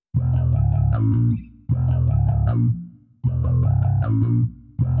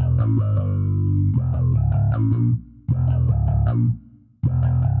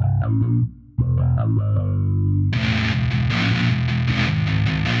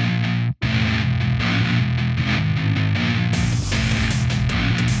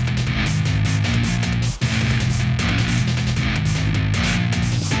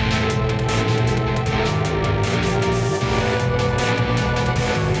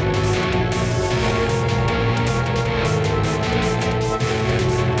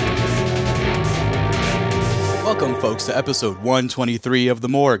Welcome, folks, to episode 123 of The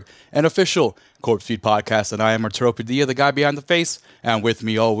Morgue, an official Corpse Feed podcast, and I am Arturo Padilla, the guy behind the face, and with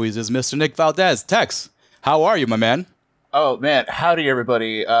me always is Mr. Nick Valdez. Tex, how are you, my man? Oh man, howdy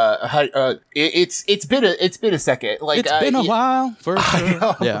everybody. It's been a second. Like it's been a while. For sure. I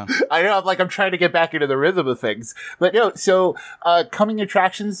know. Yeah, I know. I'm trying to get back into the rhythm of things. But no, so coming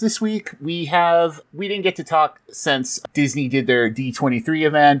attractions this week, we didn't get to talk since Disney did their D23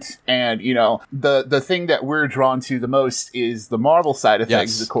 event, and you know the thing that we're drawn to the most is the Marvel side of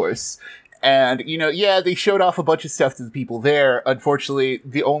things, of course. And, you know, yeah, they showed off a bunch of stuff to the people there. Unfortunately,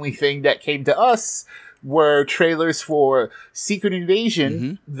 the only thing that came to us were trailers for Secret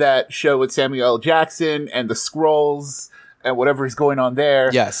Invasion that show with Samuel L. Jackson and the Skrulls and whatever is going on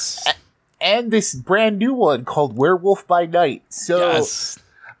there. Yes. And this brand new one called Werewolf by Night. So, yes.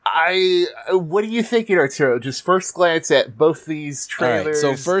 What are you thinking, Arturo? Just first glance at both these trailers.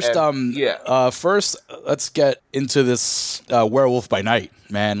 All right, so first, let's get into this Werewolf by Night.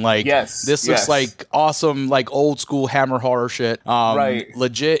 Man, like, this looks like awesome, like old school Hammer horror shit. Right.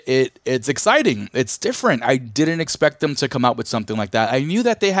 Legit, it's exciting. It's different. I didn't expect them to come out with something like that. I knew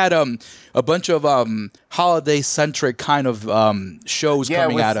that they had a bunch of holiday centric kind of shows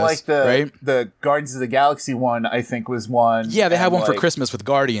coming at us. Right? The Guardians of the Galaxy one, I think, was one. Yeah, they had one for Christmas with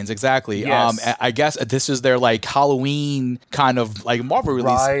Guardians, exactly. Yes. I guess this is their like Halloween kind of like Marvel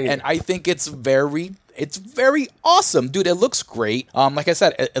release, and I think it's very awesome, dude. It looks great. Like I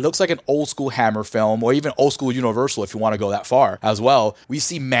said, it looks like an old school Hammer film, or even old school Universal if you want to go that far as well. We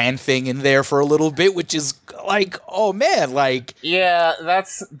see Man-Thing in there for a little bit, which is like, oh man, like, yeah,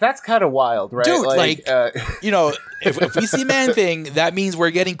 that's kind of wild, right? Dude, like you know, if we see Man-Thing, that means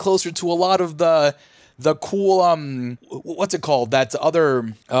we're getting closer to a lot of the cool what's it called? That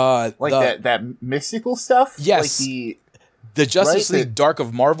other that mystical stuff. Yes, like the Justice League Dark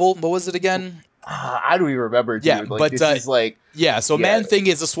of Marvel. What was it again? I don't even remember, dude. Yeah, like, but this is like Man-Thing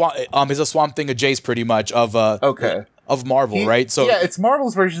is a Swamp Thing of Jace, pretty much of Marvel, right? So yeah, it's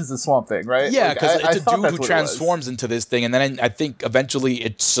Marvel's version of the Swamp Thing, right? Yeah, because it's a dude who transforms into this thing, and then I think eventually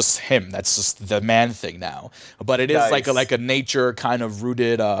it's just him. That's just the Man-Thing now. But it is like a nature kind of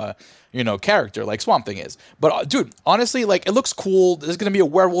rooted character like Swamp Thing is. But dude, honestly, like, it looks cool. There's gonna be a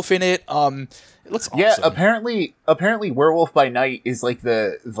werewolf in it. It looks awesome. Yeah, apparently Werewolf by Night is like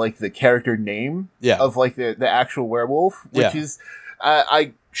the character name of like the actual werewolf, which is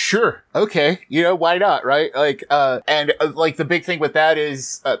sure, okay, you know, why not, right? Like and like the big thing with that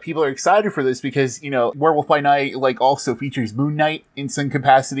is people are excited for this because, you know, Werewolf by Night like also features Moon Knight in some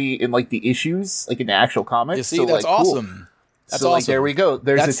capacity in like the issues, like in the actual comics. You see, so, that's like, awesome. Cool. That's so awesome. Like, there we go.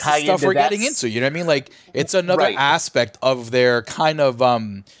 There's that's a tie-in stuff to we're getting into. You know what I mean? Like, it's another aspect of their kind of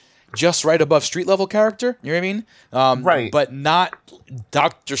just right above street level character. You know what I mean? Right. But not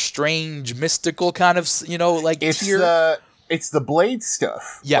Doctor Strange mystical kind of, you know, like tier. It's the Blade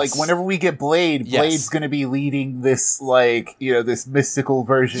stuff. Yes. Like, whenever we get Blade, Blade's going to be leading this, like, you know, this mystical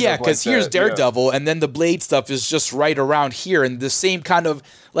version of, because here's Daredevil, and then the Blade stuff is just right around here, and the same kind of,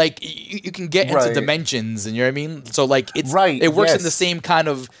 like, you can get into dimensions, and you know what I mean? So, like, it works in the same kind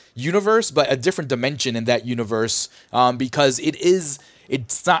of universe, but a different dimension in that universe, because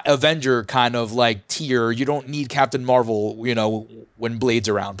it's not Avenger kind of like tier. You don't need Captain Marvel, you know, when Blade's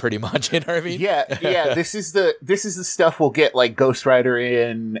around, pretty much. You know what I mean? Yeah. This is the stuff we'll get like Ghost Rider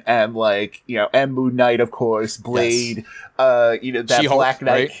in, and like, you know, and Moon Knight, of course, Blade, you know, that She-Hulk, Black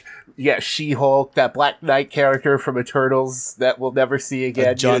Knight. Right? Yeah, She-Hulk, that Black Knight character from Eternals that we'll never see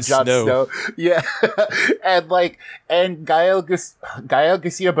again. Jon Snow. Yeah. and Gael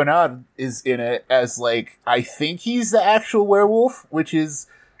Garcia Bernal is in it as, like, I think he's the actual werewolf, which is,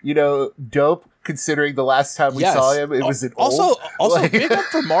 you know, dope considering the last time we saw him, it was an also like, big up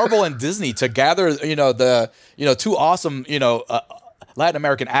for Marvel and Disney to gather, you know, two awesome, you know, Latin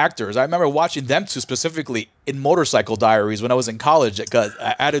American actors. I remember watching them two specifically in Motorcycle Diaries when I was in college, because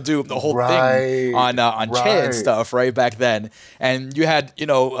I had to do the whole thing on Che and stuff right back then. And you had, you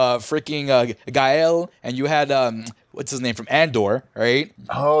know, freaking Gael, and you had what's his name from Andor, right?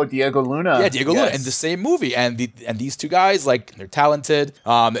 Oh, Diego Luna. Yeah, Diego Luna in the same movie, and these two guys, like, they're talented.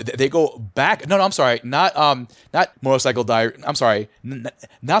 They go back. No, I'm sorry, not Motorcycle Diary. I'm sorry,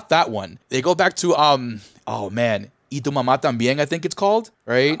 not that one. They go back to oh man. Y Tu Mamá También, I think it's called,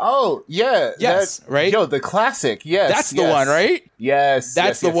 right? Oh, yeah. Yes, right? Yo, the classic, yes. That's the one, right? Yes.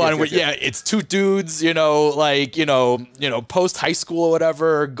 That's the one where, it's two dudes, post high school or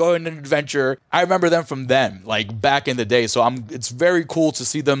whatever, going on an adventure. I remember them from then, like, back in the day. So it's very cool to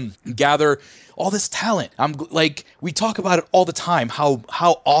see them gather all this talent. I'm like, we talk about it all the time, how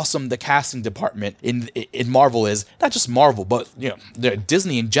awesome the casting department in Marvel is. Not just Marvel, but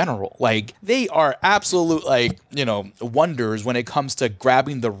Disney in general. Like, they are absolute wonders when it comes to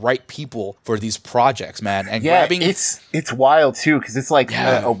grabbing the right people for these projects, man. And grabbing it's wild too, because it's like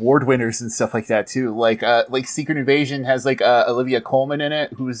award winners and stuff like that too. Like Secret Invasion has like Olivia Colman in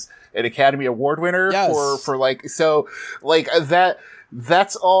it, who's an Academy Award winner for like, so like that.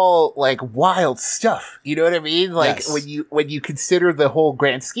 That's all like wild stuff. You know what I mean? Like when you consider the whole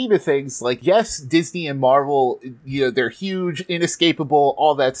grand scheme of things, like, yes, Disney and Marvel, they're huge, inescapable,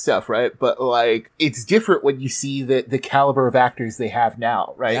 all that stuff, right? But like, it's different when you see the caliber of actors they have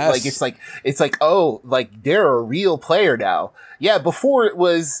now, right? Yes. Like, it's like, oh, like, they're a real player now. Yeah, before it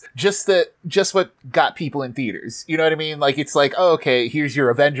was just what got people in theaters. You know what I mean? Like, it's like, oh, okay, here's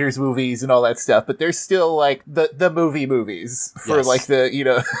your Avengers movies and all that stuff, but there's still like the movies for like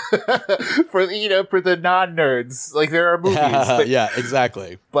the, for the non-nerds. Like, there are movies. But, yeah,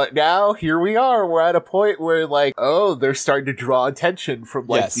 exactly. But now here we are. We're at a point where like, oh, they're starting to draw attention from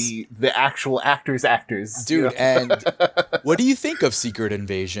like the actual actors. Dude, and what do you think of Secret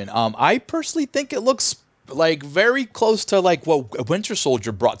Invasion? I personally think it looks like very close to like what Winter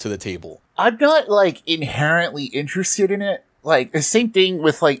Soldier brought to the table. I'm not like inherently interested in it. Like, the same thing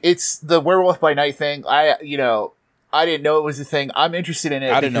with like, it's the Werewolf by Night thing. I didn't know it was a thing. I'm interested in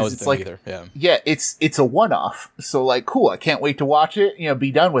it. I didn't know it was a thing either. Yeah, it's a one-off. So like, cool. I can't wait to watch it.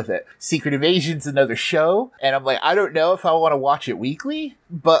 Be done with it. Secret Invasion's another show, and I'm like, I don't know if I want to watch it weekly,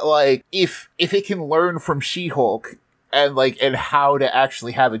 but like, if it can learn from She-Hulk and how to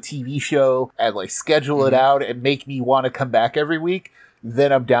actually have a TV show and like schedule it out and make me want to come back every week,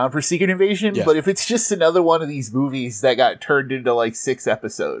 then I'm down for Secret Invasion. Yeah. But if it's just another one of these movies that got turned into like 6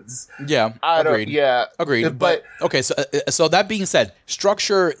 episodes, agreed. But okay, so that being said,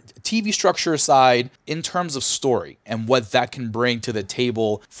 TV structure aside, in terms of story and what that can bring to the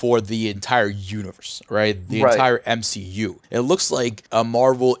table for the entire universe, right? The entire MCU. It looks like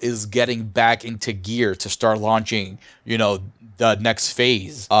Marvel is getting back into gear to start launching, the next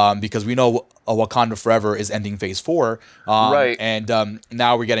phase, because we know Wakanda Forever is ending phase 4. And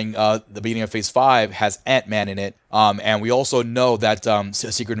now we're getting the beginning of phase 5 has Ant-Man in it. And we also know that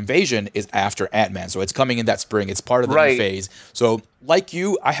Secret Invasion is after Ant-Man. So it's coming in that spring. It's part of the new phase. So like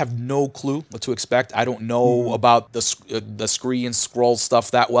you, I have no clue what to expect. I don't know about the Kree and Skrull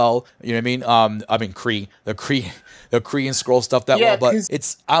stuff that well. You know what I mean? The Kree and Skrull stuff that well.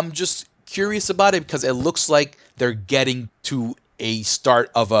 But I'm just curious about it because it looks like they're getting to a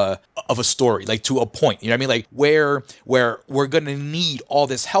start of a story, like to a point, you know what I mean? Like where we're gonna need all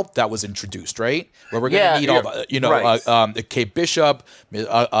this help that was introduced, right? Where we're gonna need all, Kate Bishop,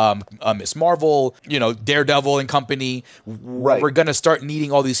 Miss Marvel, Daredevil and company. We're gonna start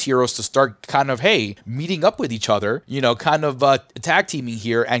needing all these heroes to start kind of, meeting up with each other, kind of tag teaming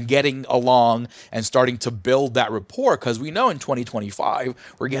here and getting along and starting to build that rapport, because we know in 2025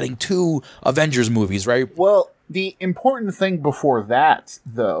 we're getting 2 Avengers movies, right? Well, the important thing before that,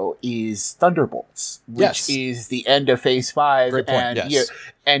 though, is Thunderbolts, which is the end of Phase 5. Great point,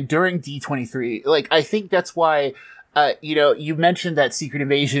 and during D23, like, I think that's why, you mentioned that Secret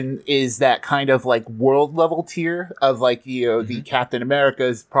Invasion is that kind of, like, world-level tier of, like, the Captain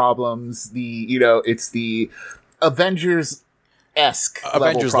America's problems, it's the Avengers-esque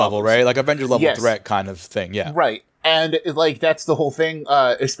level, right? Like, Avengers level threat kind of thing, yeah. Right. And, like, that's the whole thing,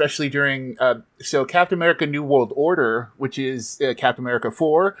 especially during, so Captain America New World Order, which is Captain America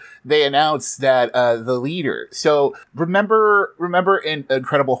 4, they announced that, the leader. So, remember in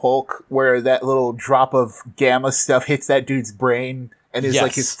Incredible Hulk, where that little drop of gamma stuff hits that dude's brain? And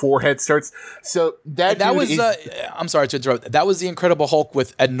like his forehead starts. So that was I'm sorry to interrupt. That was the Incredible Hulk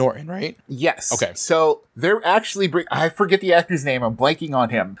with Ed Norton, right? Yes. Okay. So they're actually I forget the actor's name. I'm blanking on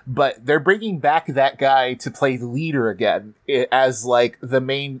him, but they're bringing back that guy to play the leader again as like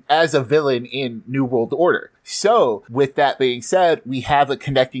as a villain in New World Order. So, with that being said, we have a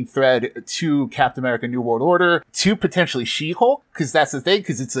connecting thread to Captain America New World Order, to potentially She-Hulk, because that's the thing,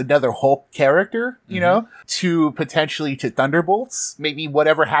 because it's another Hulk character, you know, to potentially to Thunderbolts. Maybe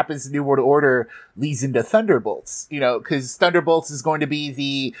whatever happens in New World Order leads into Thunderbolts, you know, because Thunderbolts is going to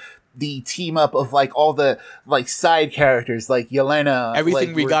be the team up of like all the like side characters like Yelena. Everything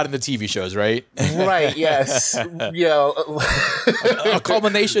like, we got in the TV shows, right? Right, yes. You know, a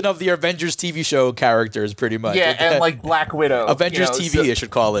culmination of the Avengers TV show characters, pretty much. Yeah, and like Black Widow. Avengers TV, I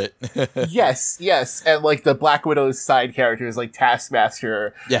should call it. Yes. And like the Black Widow's side characters like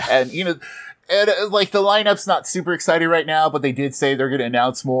Taskmaster. Yeah. And, you know, and like the lineup's not super exciting right now, but they did say they're going to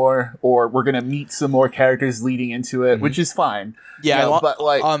announce more, or we're going to meet some more characters leading into it, which is fine. Yeah, you know, but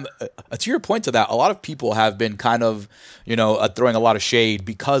like, to your point to that, a lot of people have been kind of, you know, throwing a lot of shade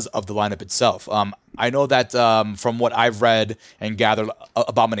because of the lineup itself. I know that from what I've read and gathered,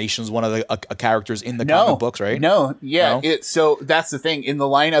 Abomination is one of the characters in the comic books, right? No, so that's the thing. In the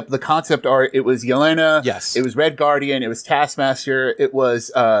lineup, the concept art, it was Yelena, yes, it was Red Guardian, it was Taskmaster, it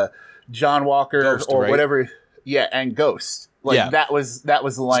was John Walker, Ghost, or right? whatever, and Ghost. Like that was the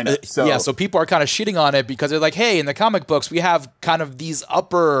lineup. So people are kind of shitting on it because they're like, hey, in the comic books we have kind of these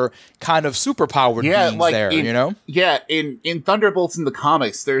upper kind of superpowered beings like there, you know? Yeah, in Thunderbolts in the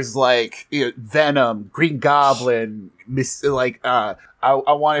comics, there's like, you know, Venom, Green Goblin, I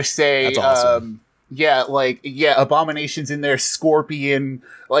want to say, that's awesome. Abomination's in there, Scorpion,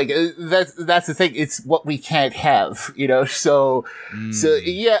 like that's the thing. It's what we can't have, you know. So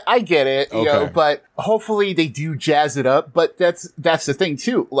yeah, I get it, you know. But hopefully they do jazz it up. But that's the thing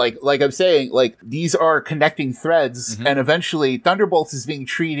too. Like I'm saying, like these are connecting threads, and eventually Thunderbolts is being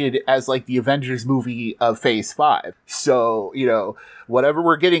treated as like the Avengers movie of Phase 5. So you know, whatever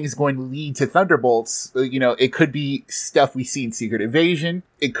we're getting is going to lead to Thunderbolts. You know, it could be stuff we see in Secret Invasion.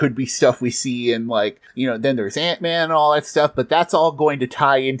 It could be stuff we see in like, you know, then there's Ant-Man and all that stuff, but that's all going to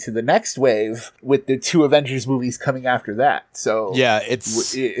tie into the next wave with the 2 Avengers movies coming after that. So yeah,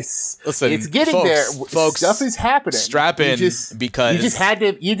 it's getting folks, there. Folks, stuff is happening. Strap in, because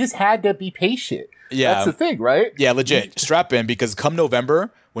you just had to be patient. Yeah, that's the thing, right? Yeah, legit. Strap in, because come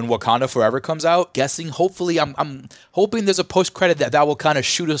November, when Wakanda Forever comes out, hopefully I'm hoping there's a post credit that will kind of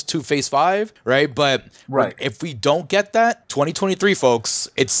shoot us to Phase 5, right? But if we don't get that, 2023, folks,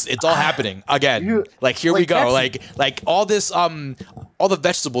 it's all happening again. Here we go. Like all this all the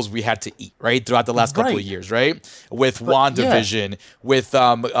vegetables we had to eat, right, throughout the last couple of years, right? With WandaVision, with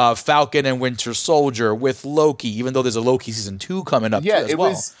Falcon and Winter Soldier, with Loki, even though there's a Loki season 2 coming up too as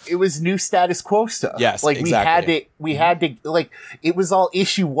well. It was new status quo stuff. Yes, like exactly. we had to like it was all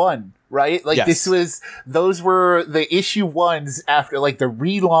issue 1, right? Like those were the issue 1s after like the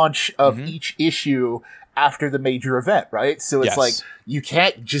relaunch of each issue after the major event, right? So it's like you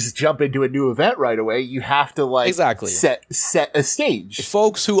can't just jump into a new event right away. You have to like set a stage.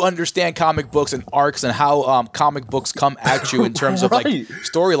 Folks who understand comic books and arcs and how comic books come at you in terms of like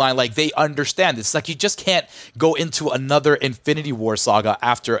storyline, like they understand. It's like you just can't go into another Infinity War saga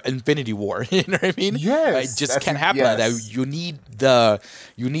after Infinity War. You know what I mean? Yes, it just can't happen like that.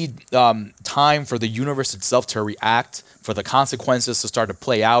 You need time for the universe itself to react, for the consequences to start to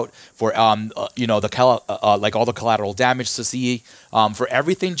play out, for you know, like all the collateral damage to see, for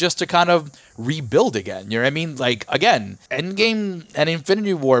everything just to kind of rebuild again. You know what I mean? Like again, Endgame and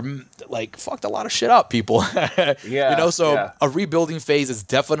Infinity War like fucked a lot of shit up, people. You know, so a rebuilding phase is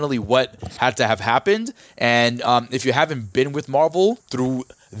definitely what had to have happened. And if you haven't been with Marvel through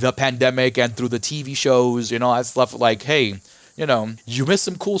the pandemic and through the TV shows, you know, that's left like, hey, you know, you missed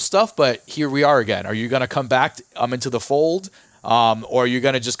some cool stuff, but here we are again. Are you going to come back into the fold? Or are you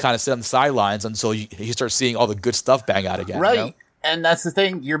going to just kind of sit on the sidelines until you start seeing all the good stuff bang out again? Right. You know? And that's the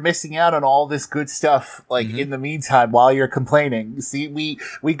thing. You're missing out on all this good stuff, like, in the meantime, while you're complaining. See,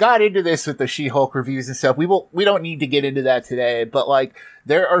 we got into this with the She-Hulk reviews and stuff. We don't need to get into that today, but, like,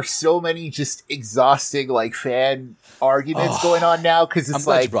 there are so many just exhausting, like, fan arguments going on now, because it's I'm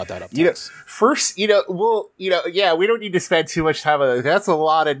glad you brought that up. You know, first, you know, we don't need to spend too much time on that. That's a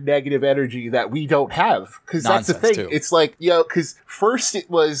lot of negative energy that we don't have, because that's the thing. Too. It's like, you know, because first it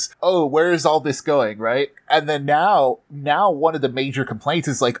was, oh, where is all this going, right? And then now one of the major complaints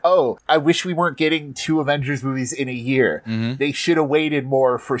is like, oh, I wish we weren't getting 2 Avengers movies in a year. They should have waited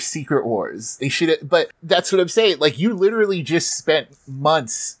more for Secret Wars. They should have, but that's what I'm saying. Like, you literally just spent months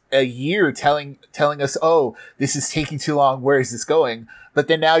months, a year telling us, oh, this is taking too long, where is this going? But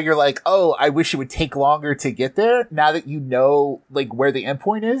then now you're like, oh, I wish it would take longer to get there, now that you know, like, where the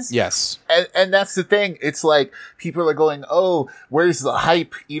endpoint is. Yes. And that's the thing. It's like, people are going, oh, where's the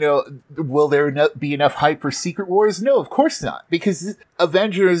hype? You know, will there be enough hype for Secret Wars? No, of course not. Because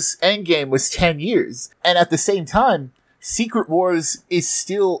Avengers Endgame was 10 years. And at the same time, Secret Wars is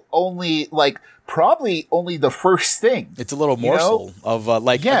still only, like, probably only the first thing. It's a little morsel of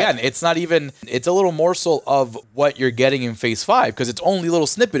again, it's not even, it's a little morsel of what you're getting in Phase 5, because it's only a little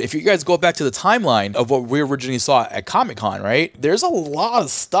snippet. If you guys go back to the timeline of what we originally saw at Comic-Con, right? There's a lot of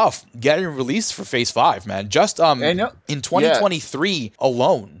stuff getting released for Phase 5, man. Just in 2023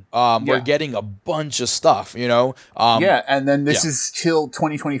 alone. We're getting a bunch of stuff, you know? And then this is till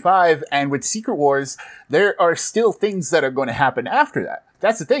 2025, and with Secret Wars, there are still things that are going to happen after that.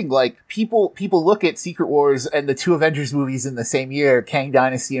 That's the thing, like, people look at Secret Wars and the 2 Avengers movies in the same year, Kang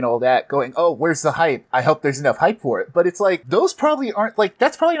Dynasty and all that, going, oh, where's the hype? I hope there's enough hype for it. But it's like, those probably aren't, like,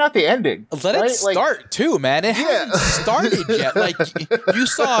 that's probably not the ending. Let it start, too, man. It hasn't started yet. Like, you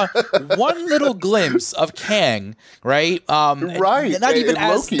saw one little glimpse of Kang, right? Right. Not even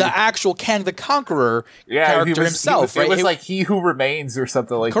as Loki. The actual Kang the Conqueror character himself, right? It was like He Who Remains or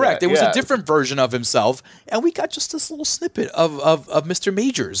something like correct. that. It was a different version of himself, and we got just this little snippet of Mr.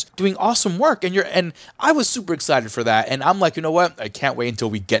 Majors doing awesome work, and I was super excited for that, and I'm like, you know what, I can't wait until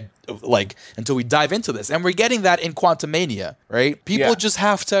we dive into this, and we're getting that in Quantumania, right? People just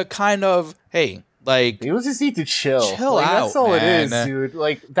have to kind of, hey, like, people just need to chill like, out, that's all man. it is, dude.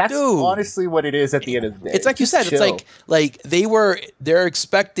 Like, that's honestly what it is at the end of the day. It's like just you said, chill. It's like they're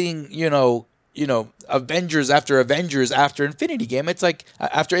expecting, you know, Avengers after Infinity Game. It's like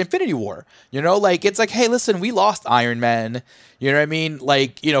after Infinity War, you know, like, it's like, hey, listen, we lost Iron Man, you know what I mean?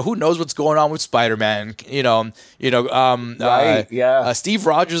 Like, you know, who knows what's going on with Spider-Man, Steve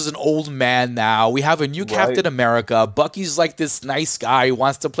Rogers is an old man now. We have a new Captain America. Bucky's like this nice guy who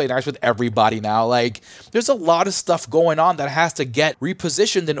wants to play nice with everybody now. Like, there's a lot of stuff going on that has to get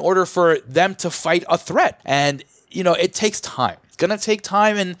repositioned in order for them to fight a threat. And, you know, it takes time. It's going to take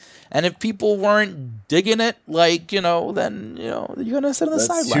time, and if people weren't digging it, like, you know, then, you know, you're going to sit on the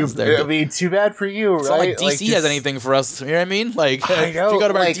sidelines there. I mean, too bad for you, it's right? It's not like DC has anything for us, you know what I mean? Like, I know, if you go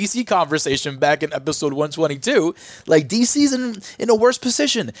to our DC conversation back in episode 122, like, DC's in a worse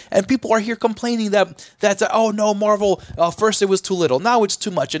position, and people are here complaining that oh no, Marvel, first it was too little, now it's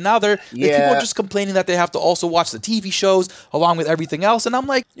too much, and now people are just complaining that they have to also watch the TV shows along with everything else, and I'm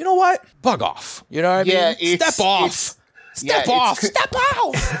like, you know what? Bug off. You know what I mean? Step off. Step off! Step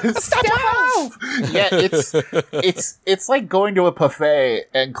off! Yeah, it's like going to a buffet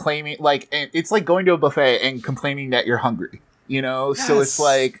and claiming, like, it's like going to a buffet and complaining that you're hungry. You know, yes. So it's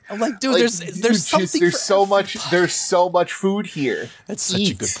like, I'm like, dude, there's something. There's so much food here. That's such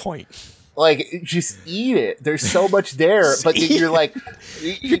a good point. Like, just eat it. There's so much there, but you're like,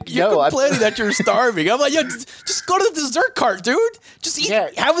 you're complaining that you're starving. I'm like, yo, just go to the dessert cart, dude. Just eat. Yeah,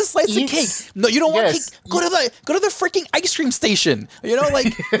 have a slice of cake. No, you don't want cake. Go to the freaking ice cream station. You know,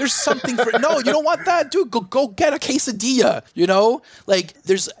 like, there's something for. No, you don't want that, dude. Go get a quesadilla. You know, like,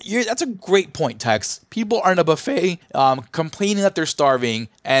 that's a great point, Tex. People are in a buffet, complaining that they're starving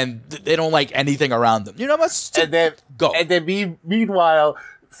and they don't like anything around them. You know, meanwhile,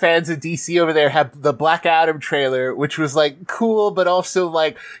 fans of DC over there have the Black Adam trailer, which was like cool, but also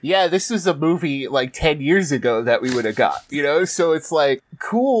like, yeah, this was a movie like 10 years ago that we would have got, you know? So it's like,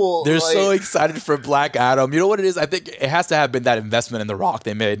 cool. They're like, so excited for Black Adam. You know what it is? I think it has to have been that investment in The Rock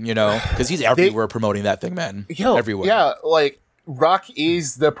they made, you know? Because he's everywhere promoting that thing, man. Everywhere. Yeah, like, Rock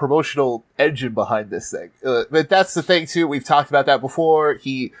is the promotional engine behind this thing. But that's the thing, too. We've talked about that before.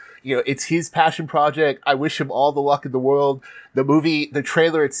 It's his passion project. I wish him all the luck in the world. The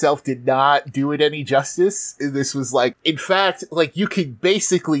trailer itself did not do it any justice. This was like, in fact, like, you can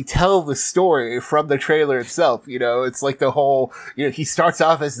basically tell the story from the trailer itself. You know, it's like the whole, you know, he starts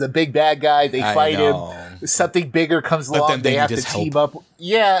off as the big bad guy. They fight him. Something bigger comes along. They have to team up.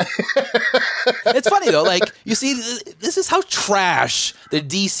 Yeah. It's funny though. Like, you see, this is how trash the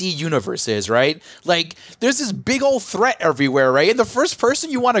DC universe is, right? Like, there's this big old threat everywhere, right? And the first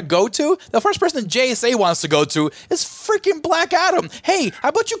person you want to go to, the first person JSA wants to go to is freaking Black Adam. Hey, how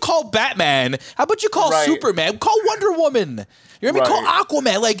about you call Batman? How about you call Superman? Call Wonder Woman. You know what I mean? Call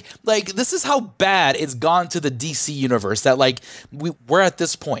Aquaman. Like this is how bad it's gone to the DC universe that, like, we're at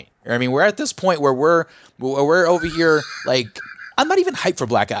this point. You know what I mean? We're at this point where we're over here, like, I'm not even hyped for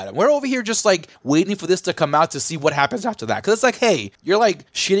Black Adam. We're over here just like waiting for this to come out to see what happens after that. Because it's like, hey, you're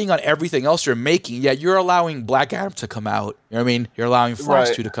like shitting on everything else you're making, yet you're allowing Black Adam to come out. You know what I mean? You're allowing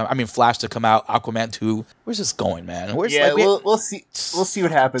Flash 2 to come. I mean, Flash to come out. Aquaman 2. Where's this going, man? We'll see. We'll see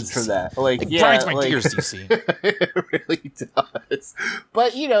what happens DC. from that. Like grinds my gears, DC. It really does.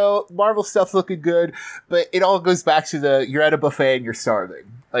 But Marvel stuff's looking good. But it all goes back to you're at a buffet and you're starving.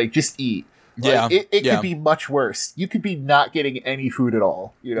 Like, just eat. Like, it could be much worse. You could be not getting any food at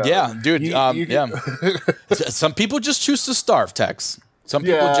all. Yeah, dude. Some people just choose to starve, Tex. Some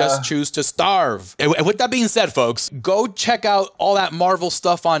people just choose to starve. And with that being said, folks, go check out all that Marvel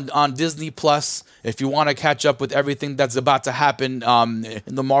stuff on Disney Plus if you want to catch up with everything that's about to happen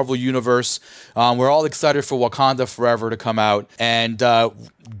in the Marvel universe. We're all excited for Wakanda Forever to come out. And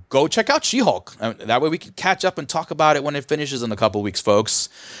go check out She-Hulk. That way we can catch up and talk about it when it finishes in a couple weeks, folks.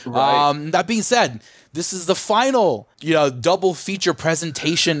 Right. That being said, this is the final, double feature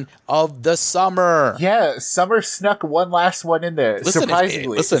presentation of the summer. Yeah, summer snuck one last one in there,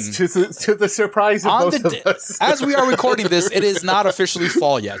 surprisingly. To the surprise of both of us. As we are recording this, it is not officially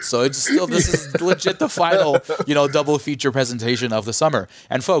fall yet. So this is legit the final, double feature presentation of the summer.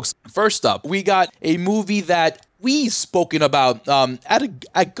 And folks, first up, we got a movie that we've spoken about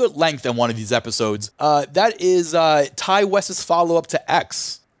at good length in one of these episodes. That is Ty West's follow-up to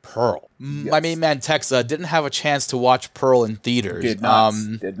X, Pearl. Yes. My main man Tex didn't have a chance to watch Pearl in theaters. Did not.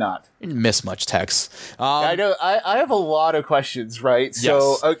 Didn't miss much, Tex. I know. I have a lot of questions, right?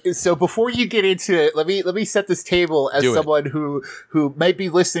 Yes. So before you get into it, let me set this table as someone who might be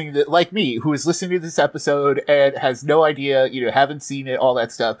listening like me, who is listening to this episode and has no idea, haven't seen it, all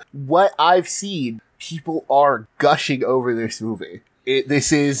that stuff. What I've seen, people are gushing over this movie.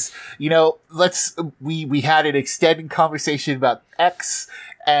 This is, we had an extended conversation about X,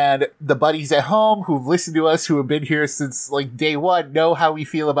 and the buddies at home who've listened to us, who have been here since like day one, know how we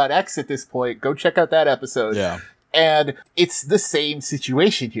feel about X at this point. Go check out that episode. Yeah. And it's the same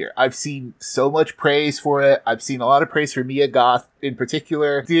situation here. I've seen so much praise for it. I've seen a lot of praise for Mia Goth in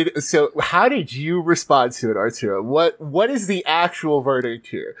particular. So how did you respond to it, Arturo? What is the actual verdict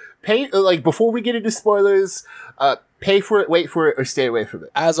here? Before we get into spoilers, pay for it, wait for it, or stay away from it.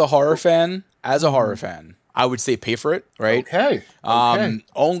 As a horror fan, I would say pay for it, right? Okay.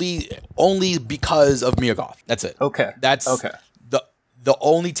 Only because of Mia Goth. That's it. Okay. That's okay. The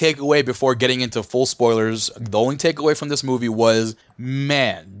only takeaway before getting into full spoilers, the only takeaway from this movie was,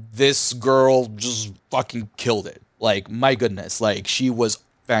 man, this girl just fucking killed it. Like, my goodness, like, she was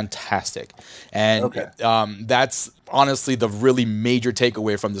fantastic. And that's honestly the really major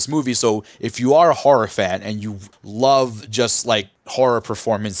takeaway from this movie. So if you are a horror fan and you love just like horror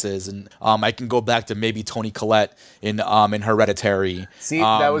performances, and I can go back to maybe Toni Collette in Hereditary. See,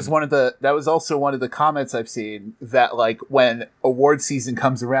 that was also one of the comments I've seen, that like when award season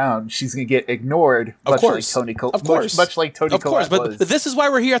comes around, she's gonna get ignored. Much like Toni Collette. But this is why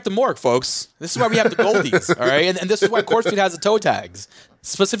we're here at the morgue, folks. This is why we have the goldies, all right? And this is why Corpse Feed has the toe tags.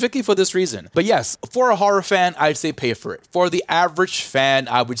 Specifically for this reason. But yes, for a horror fan, I'd say pay for it. For the average fan,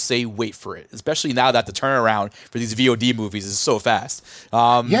 I would say wait for it. Especially now that the turnaround for these VOD movies is so fast.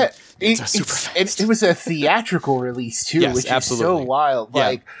 It was a theatrical release too, which is so wild.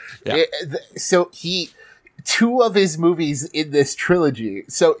 Yeah. Two of his movies in this trilogy.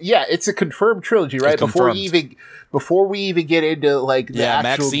 So yeah, it's a confirmed trilogy, right? Before we even get into like the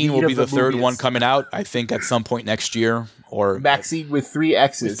actual Maxine will be the third one coming out, I think, at some point next year. Or Maxine with 3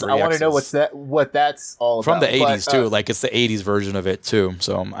 X's. I want to know what that's all about. From the 80s too, like it's the 80s version of it too.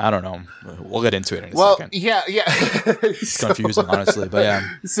 So I don't know. We'll get into it in a second. Yeah. It's confusing, honestly, but yeah.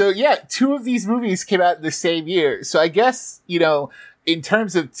 So yeah, 2 of these movies came out in the same year. So I guess, in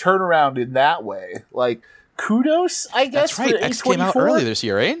terms of turnaround in that way, like, kudos, I guess. That's right. For X came out early this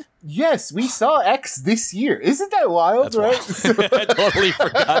year, right? Yes, we saw X this year. Isn't that wild, right? Wild. I totally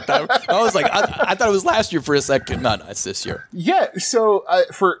forgot that. I was like, I thought it was last year for a second. No, it's this year. Yeah, so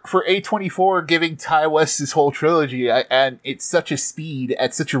for A24 giving Ty West his whole trilogy, and it's such a speed,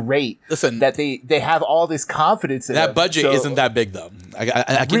 at such a rate, listen, that they have all this confidence in that budget isn't that big, though. I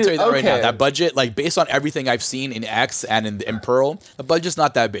can tell you that right now. That budget, like, based on everything I've seen in X and in Pearl, the budget's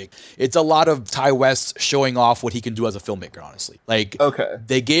not that big. It's a lot of Ty West showing off what he can do as a filmmaker, honestly. Like,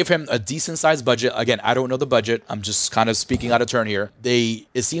 they gave him a decent sized budget. Again, I don't know the budget. I'm just kind of speaking out of turn here.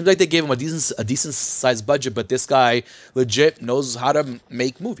 It seems like they gave him a decent sized budget, but this guy legit knows how to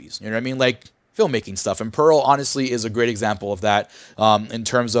make movies. You know what I mean? Like, filmmaking stuff. And Pearl, honestly, is a great example of that, in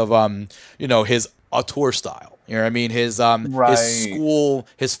terms of his auteur style. You know what I mean? His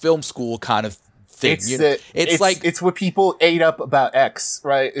film school kind of thing. It's what people ate up about X,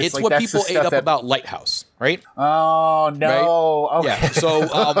 right? It's like what people ate up about Lighthouse, right? Oh no! Right? Okay. Yeah.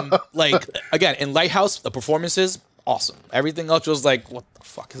 So, like again, in Lighthouse, the performances awesome. Everything else was like, what the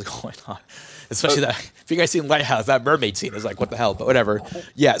fuck is going on? Especially that, if you guys seen Lighthouse, that mermaid scene is like, what the hell? But whatever.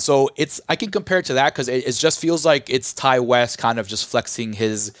 Yeah, so I can compare it to that because it just feels like it's Ty West kind of just flexing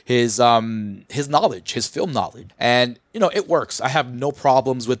his knowledge, his film knowledge. And, it works. I have no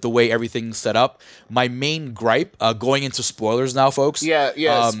problems with the way everything's set up. My main gripe, going into spoilers now, folks. Yeah.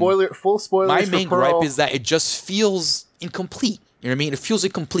 Full spoilers. My main gripe is that it just feels incomplete. You know what I mean? It feels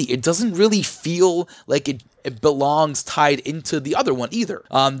incomplete. It doesn't really feel like it belongs tied into the other one either.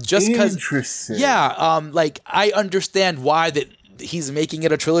 Just because, like I understand why that he's making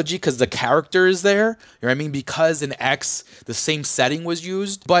it a trilogy because the character is there. You know what I mean? Because in X, the same setting was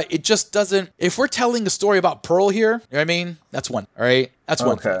used, but it just doesn't. If we're telling a story about Pearl here, you know what I mean? That's one. All right, that's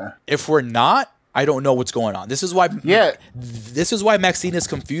one thing. If we're not, I don't know what's going on. This is why Maxine is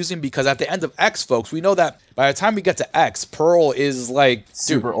confusing because at the end of X, folks, we know that by the time we get to X, Pearl is like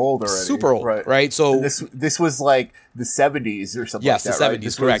super old already. Super old, right? So this was like the 70s or something like that. Yes, the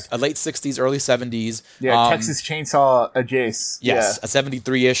 70s, correct. A late 60s, early 70s. Yeah, Texas Chainsaw Jace. Yes, a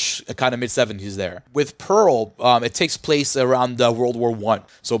 73-ish, kind of mid-70s there. With Pearl, it takes place around World War I.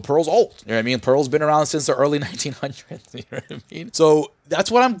 So Pearl's old. You know what I mean? Pearl's been around since the early 1900s. You know what I mean? So that's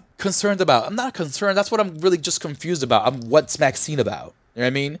what I'm concerned about. I'm not concerned. That's what I'm really just confused about. What's Maxine about? You know what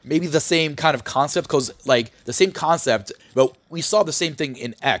I mean? Maybe the same kind of concept, because like the same concept, but we saw the same thing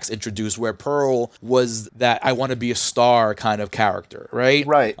in X introduced where Pearl was that I want to be a star kind of character, right?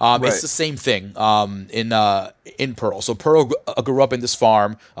 Right. It's the same thing in Pearl. So Pearl grew up in this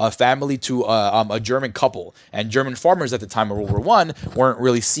farm, family to a German couple, and German farmers at the time of World War I weren't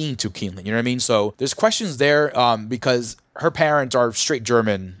really seen too keenly. You know what I mean? So there's questions there because her parents are straight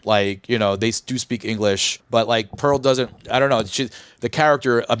German, like, they do speak English, but like Pearl doesn't, I don't know, the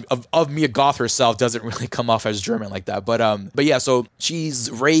character of Mia Goth herself doesn't really come off as German like that. But yeah, so she's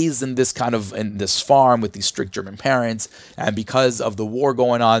raised in this farm with these strict German parents, and because of the war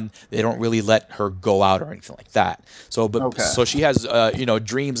going on, they don't really let her go out or anything like that. So so she has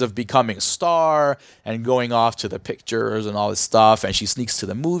dreams of becoming a star and going off to the pictures and all this stuff, and she sneaks to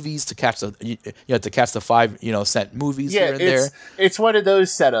the movies to catch the 5 cent movies. Yeah, it's one of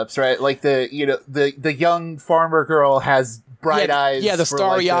those setups, right? Like the young farmer girl has bright eyes. Yeah, the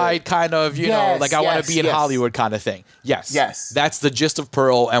starry-eyed kind of, like I want to be in Hollywood kind of thing. Yes. That's the gist of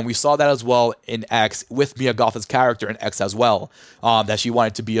Pearl, and we saw that as well in X with Mia Goth's character in X as well, that she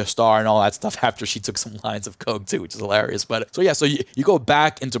wanted to be a star and all that stuff after she took some lines of coke too, which is hilarious. But so you go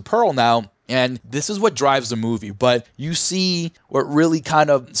back into Pearl now, and this is what drives the movie, but you see what really kind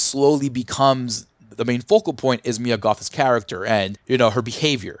of slowly becomes the main focal point is Mia Goth's character and, her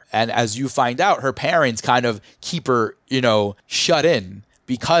behavior. And as you find out, her parents kind of keep her, shut in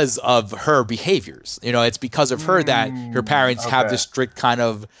because of her behaviors. It's because of her that her parents have this strict kind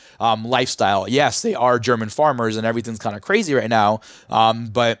of lifestyle. Yes, they are German farmers and everything's kind of crazy right now.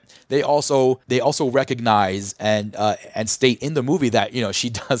 But they also recognize and state in the movie that, she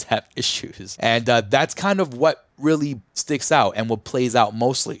does have issues. And that's kind of what really sticks out and what plays out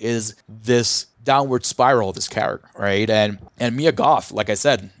mostly is this downward spiral of this character, right? And Mia Goth, like I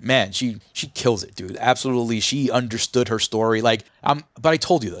said, man, she kills it, dude. Absolutely, she understood her story. Like, but I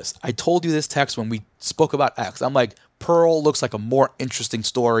told you this. I told you this text when we spoke about X. I'm like, Pearl looks like a more interesting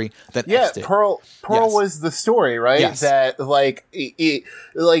story than X did. Pearl was the story, right? Yes. That like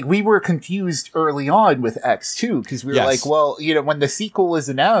we were confused early on with X too, because we were like, well, when the sequel was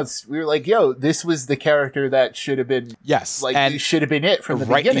announced, we were like, yo, this was the character that should have been it should have been it from the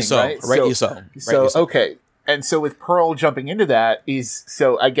beginning, right? Rightly so. Okay. And so with Pearl jumping into that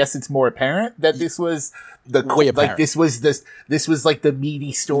I guess it's more apparent that this was this was like the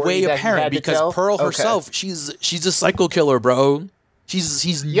meaty story. Way that apparent because Pearl herself, she's a psycho killer, bro.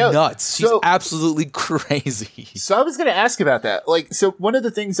 She's nuts. She's absolutely crazy. So I was going to ask about that. Like, so one of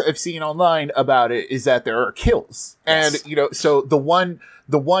the things I've seen online about it is that there are kills, and so the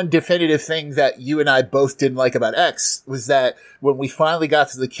one definitive thing that you and I both didn't like about X was that when we finally got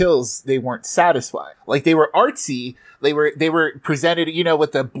to the kills, they weren't satisfying. Like, they were artsy. They were presented,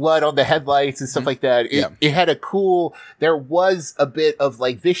 with the blood on the headlights and stuff like that. It had there was a bit of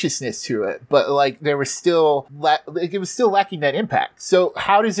like viciousness to it, but like there was still, it was still lacking that impact. So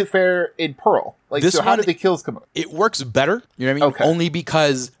how does it fare in Pearl? Like, how did the kills come up? It works better. You know what I mean? Okay. Only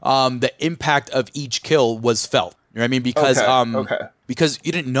because, the impact of each kill was felt. You know what I mean? Because because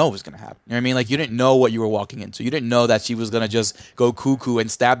you didn't know it was going to happen. You know what I mean? Like, you didn't know what you were walking into. You didn't know that she was going to just go cuckoo and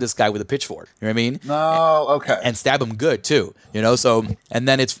stab this guy with a pitchfork. You know what I mean? No, okay. And stab him good too, you know? So, and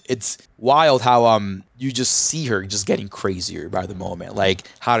then it's wild how you just see her just getting crazier by the moment, like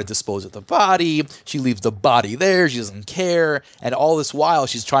how to dispose of the body. She leaves the body there. She doesn't care. And all this while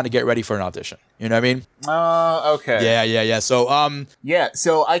she's trying to get ready for an audition. You know what I mean? Okay. Yeah. So,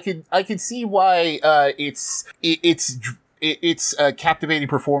 so I can see why it's a captivating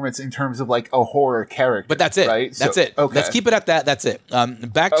performance in terms of like a horror character. But that's it. Right? That's it. Okay. Let's keep it at that. That's it.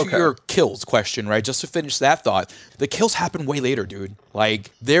 Back to your kills question, right? Just to finish that thought. The kills happen way later, dude. Like,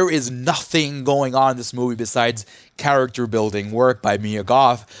 there is nothing going on in this movie besides character building work by Mia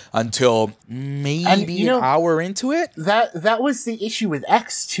Goth until maybe an hour into it. That was the issue with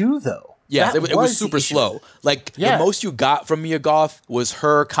X too, though. Yes, it was super slow. Like, the most you got from Mia Goth was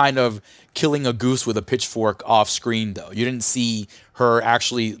her kind of killing a goose with a pitchfork off screen, though. You didn't see her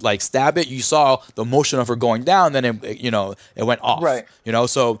actually, like, stab it. You saw the motion of her going down, then it went off. Right. You know,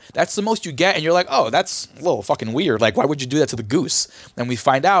 so that's the most you get, and you're like, oh, that's a little fucking weird. Like, why would you do that to the goose? And we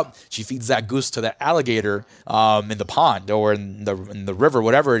find out she feeds that goose to that alligator in the pond or in the river,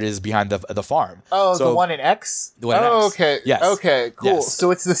 whatever it is behind the farm. Oh, so, the one in X? The one in X. Okay. Yes. Okay, cool. Yes.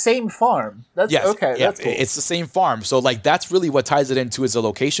 So it's the same farm. That's okay. Yeah, that's cool. It's the same farm. So, like, that's really what ties it into is the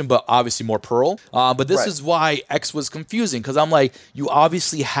location, but obviously more Pearl. But this is why X was confusing, because I'm like, you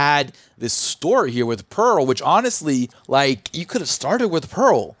obviously had this story here with Pearl, which honestly, like, you could have started with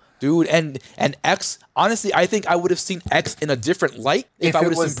Pearl, dude, and X. Honestly, I think I would have seen X in a different light if I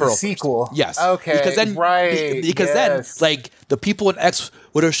would have seen Pearl. The sequel. First. Yes. Okay. Because then, then, like, the people in X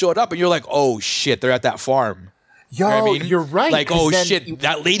would have showed up, and you're like, oh shit, they're at that farm. Yo, you know what I mean? You're right. Like, oh shit,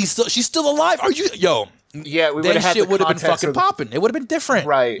 that lady's she's still alive. Are you, yo? Yeah, we would have had shit would have been fucking popping. It would have been different,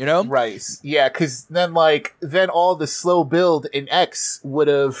 right? You know, right? Yeah, because then all the slow build in X would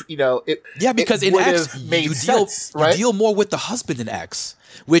have, because in X you deal more with the husband in X,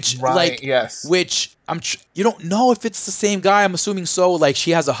 which which you don't know if it's the same guy. I'm assuming so. Like,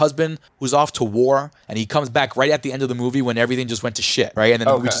 she has a husband who's off to war, and he comes back right at the end of the movie when everything just went to shit, right? And then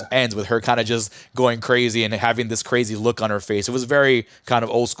the movie just ends with her kind of just going crazy and having this crazy look on her face. It was very kind of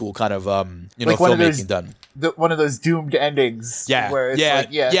old school, kind of filmmaking done. One of those doomed endings. Yeah, where it's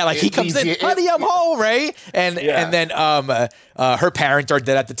like he comes in, honey, I'm home, right? And then her parents are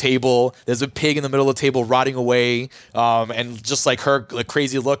dead at the table. There's a pig in the middle of the table rotting away, and just like her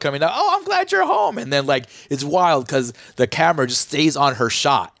crazy look coming out. Oh, I'm glad you're home. And then, like, it's wild because the camera just stays on her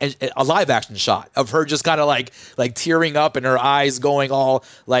shot, and a live action shot of her just kind of like tearing up and her eyes going all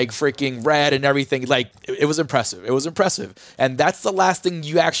like freaking red and everything. Like, it was impressive. It was impressive, and that's the last thing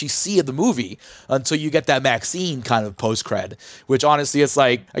you actually see of the movie until you get that Maxine kind of post cred, which honestly, it's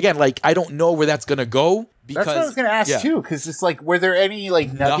like, again, like, I don't know where that's gonna go. Because, that's what I was going to ask too, because it's like, were there any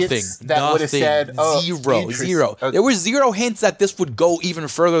like nuggets that would have said zero? Okay. There were zero hints that this would go even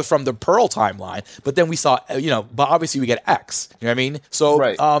further from the Pearl timeline, but then we saw, but obviously we get X. You know what I mean? So,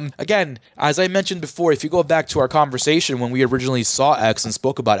 again, as I mentioned before, if you go back to our conversation when we originally saw X and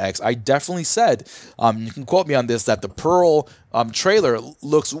spoke about X, I definitely said, you can quote me on this, that the Pearl trailer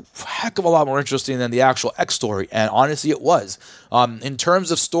looks a heck of a lot more interesting than the actual X story, and honestly, it was. In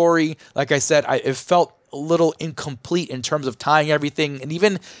terms of story, like I said, it felt a little incomplete in terms of tying everything and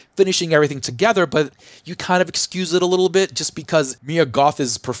even finishing everything together, but you kind of excuse it a little bit just because Mia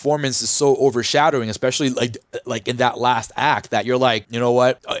Goth's performance is so overshadowing, especially like in that last act, that you're like, you know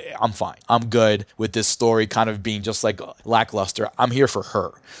what, I'm fine, I'm good with this story kind of being just like lackluster. I'm here for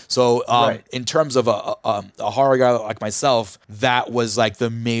her. So in terms of a horror guy like myself, that was like the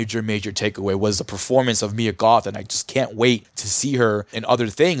major takeaway was the performance of Mia Goth, and I just can't wait to see her in other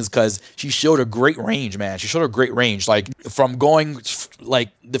things because she showed a great range, man. She showed a great range, like from going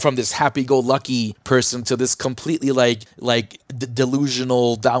from this happy-go-lucky person to this completely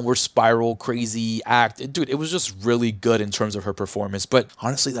delusional downward spiral crazy act. Dude, it was just really good in terms of her performance. But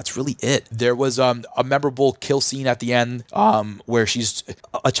honestly, that's really it. There was a memorable kill scene at the end where she's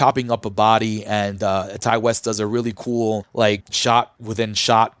chopping up a body, and Ty West does a really cool like shot within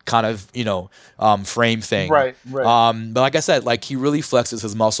shot kind of frame thing. Right. But like I said, like he really flexes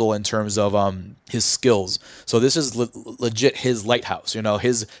his muscle in terms of his skills. So this is legit his lighthouse,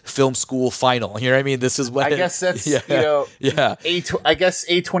 his film school final. You know what I mean? This is what I guess that's I guess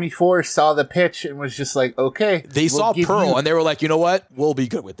A24 saw the pitch and was just like, okay, they saw Pearl and they were like, you know what, we'll be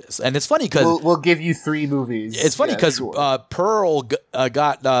good with this. And it's funny because we'll give you 3 movies. It's funny because Pearl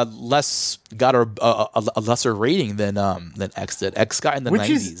got a lesser rating than X did. X got in the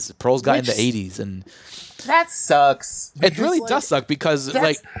 90s. Pearl's got in the 80s, and that sucks. It really does suck because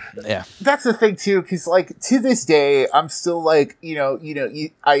that's the thing too, because is like, to this day, I'm still like, you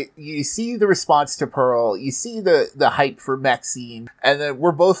see the response to Pearl, you see the hype for Maxine, and then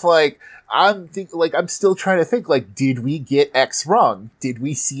we're both like, I'm still trying to think, like, did we get X wrong? Did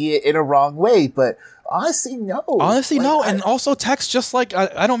we see it in a wrong way? But honestly, no. No. And also, Tex, just like,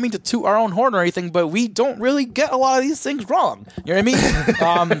 I don't mean to toot our own horn or anything, but we don't really get a lot of these things wrong. You know what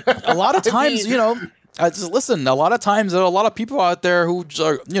I mean? A lot of times, listen, a lot of times there are a lot of people out there who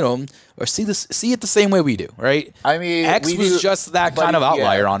are, or see it the same way we do, right? I mean, X was just that kind of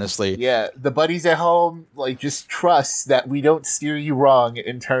outlier, honestly. Yeah, the buddies at home, like, just trust that we don't steer you wrong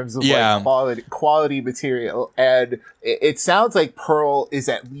in terms of like quality material, and it sounds like Pearl is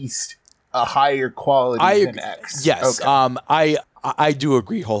at least a higher quality than X. Yes, okay. I do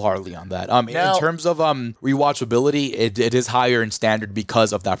agree wholeheartedly on that. Now, in terms of rewatchability, it is higher in standard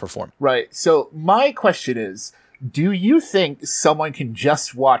because of that performance. Right. So my question is, do you think someone can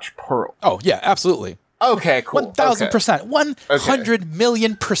just watch Pearl? Oh, yeah, absolutely. Okay, cool. 1,000%.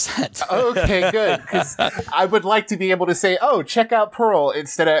 100,000,000%. Okay, good. Because I would like to be able to say, oh, check out Pearl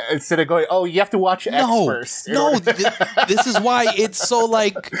instead of going, oh, you have to watch X first. No, this is why it's so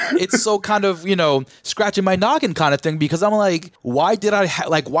kind of, scratching my noggin kind of thing, because I'm like, why did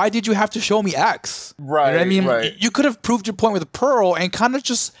you have to show me X? Right. You know what I mean? Right. You could have proved your point with Pearl and kind of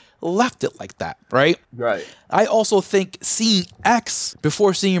just left it like that, right? Right. I also think seeing X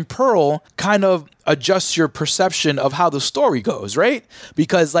before seeing Pearl kind of adjusts your perception of how the story goes, right?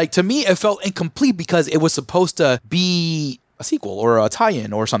 Because, like, to me, it felt incomplete because it was supposed to be a sequel or a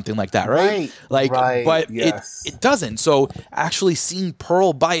tie-in or something like that, right? But yes. it doesn't. So actually seeing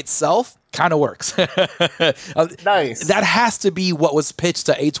Pearl by itself kind of works. Nice. That has to be what was pitched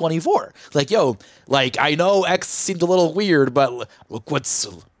to A24. Like, I know X seemed a little weird, but look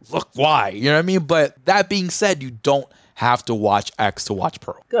why. You know what I mean? But that being said, you don't have to watch X to watch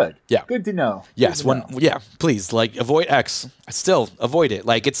Pearl. Good. Yeah. Good to know. Yes. Please, avoid X. Still avoid it.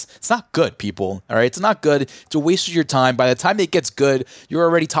 It's not good, people. All right. It's not good. It's a waste of your time. By the time it gets good, you're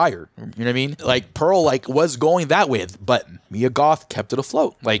already tired. You know what I mean? Like, Pearl, was going that way, but Mia Goth kept it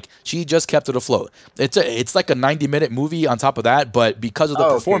afloat. She just kept it afloat. It's like a 90-minute movie on top of that, but because of the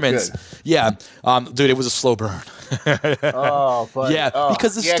performance, dude, it was a slow burn.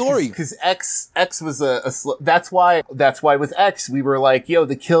 Because the story. Because X was a slow. That's why with X we were like,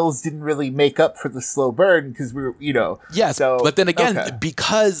 the kills didn't really make up for the slow burn because we were, Yes, but then again,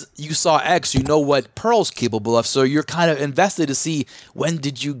 because you saw X, you know what Pearl's capable of, so you're kind of invested to see when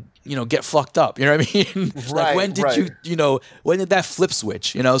did you get fucked up. You know what I mean? When did when did that flip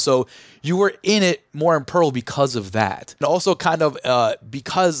switch? So you were in it more in Pearl because of that, and also kind of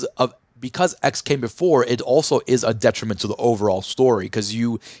because X came before, it also is a detriment to the overall story because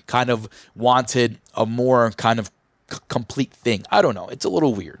you kind of wanted a more kind of complete thing. I don't know. It's a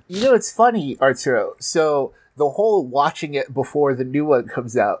little weird. It's funny, Arturo. So the whole watching it before the new one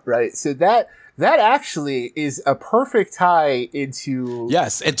comes out, right? So that actually is a perfect tie into...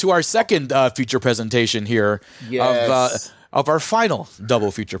 Yes, and to our second feature presentation here of our final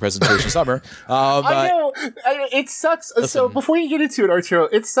double feature presentation summer. I know. It sucks. Listen. So before you get into it, Arturo,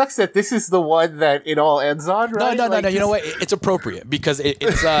 it sucks that this is the one that it all ends on, right? No. You know what? It's appropriate because it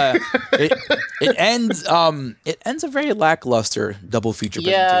ends a very lackluster double feature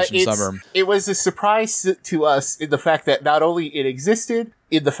presentation summer. It was a surprise to us in the fact that not only it existed,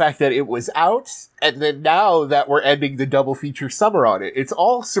 in the fact that it was out, and then now that we're ending the double feature summer on it. It's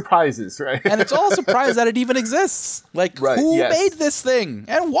all surprises, right? And it's all a surprise that it even exists. Who made this thing?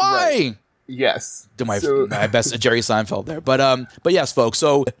 And why? Right. Yes. Do my best Jerry Seinfeld there. But yes, folks.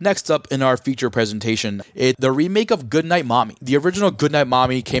 So next up in our feature presentation, the remake of Goodnight Mommy. The original Goodnight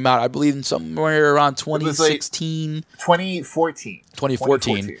Mommy came out, I believe, in somewhere around 2016. 2014.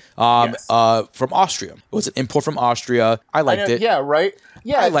 2014. Yes. From Austria. It was an import from Austria. I liked it. Yeah, right?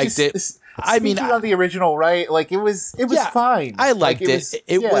 Yeah, I liked it. Speaking on the original, right? It was fine. I liked it.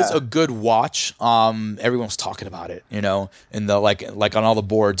 It was a good watch. Everyone was talking about it, in the like on all the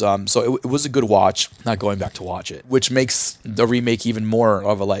boards. So it was a good watch. Not going back to watch it, which makes the remake even more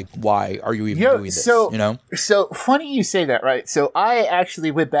of a why are you even doing this? So funny you say that, right? So I actually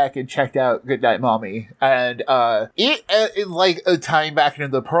went back and checked out Goodnight Mommy, and tying back into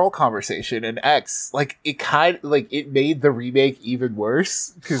the Pearl conversation and X, it made the remake even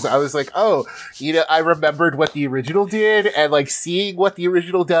worse because I was like, oh, I remembered what the original did, and seeing what the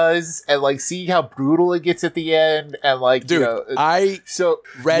original does, and seeing how brutal it gets at the end, and I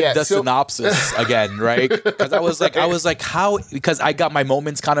read the synopsis again, right? Because I was like, how? Because I got my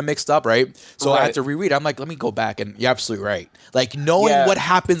moments kind of mixed up, right? So I had to reread. I'm like, let me go back, and you're absolutely right. Knowing what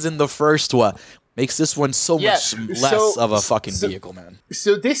happens in the first one. makes this one so much less of a fucking vehicle, man.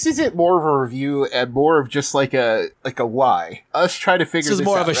 So this isn't more of a review and more of just like a why. Us trying to figure this out. This is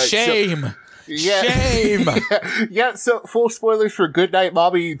more of a shame. So, shame. Yeah, so full spoilers for Goodnight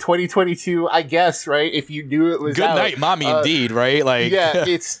Mommy 2022, I guess, right? If you knew it was Goodnight Mommy, indeed, right? Like, yeah,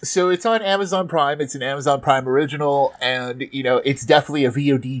 it's on Amazon Prime. It's an Amazon Prime original, and it's definitely a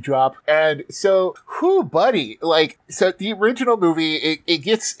VOD drop. And so, buddy, like, so the original movie,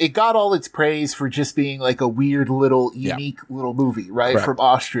 it got all its praise for just being like a weird little unique little movie, right? From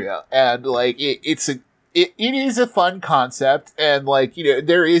Austria, and like it is a fun concept, and like,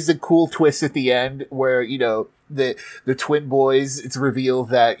 there is a cool twist at the end where, the twin boys, it's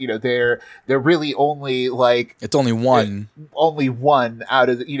revealed that, they're really only like... It's only one. Only one out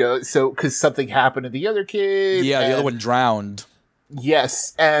of the, so, cause something happened to the other kid. Yeah, the other one drowned.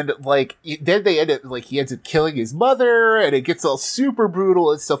 Yes, and like then he ends up killing his mother, and it gets all super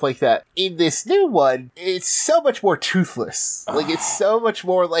brutal and stuff like that. In this new one, it's so much more toothless. Like, it's so much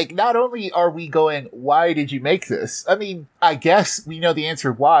more like, not only are we going, why did you make this? I mean, I guess we know the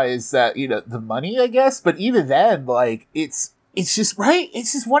answer why is that, the money, I guess, but even then, like, it's just, right?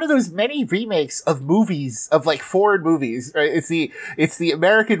 It's just one of those many remakes of movies, of like foreign movies, right? It's the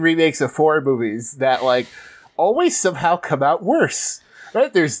American remakes of foreign movies that like always somehow come out worse,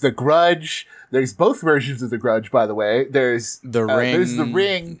 right? There's The Grudge. There's both versions of The Grudge, by the way. There's The Ring. There's The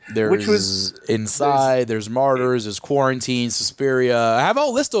Ring, which was Inside. There's Martyrs. There's Quarantine. Suspiria. I have a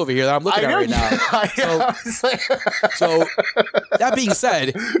whole list over here that I'm looking at right now. So that being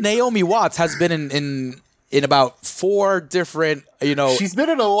said, Naomi Watts has been in about 4 different, she's been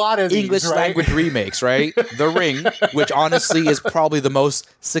in a lot of English language remakes, right? The Ring, which honestly is probably the most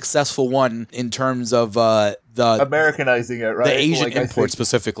successful one in terms of the Americanizing it, right? The Asian import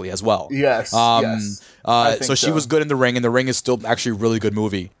specifically as well. Yes. So she was good in The Ring, and The Ring is still actually a really good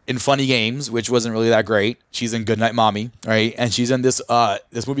movie. In Funny Games, which wasn't really that great, she's in Goodnight Mommy, right? And she's in this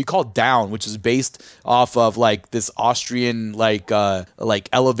movie called Down, which is based off of like this Austrian like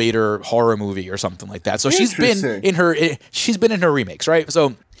elevator horror movie or something like that. So she's been in her remakes, right?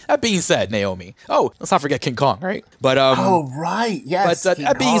 So that being said, Naomi. Oh, let's not forget King Kong, right? But right, yes. But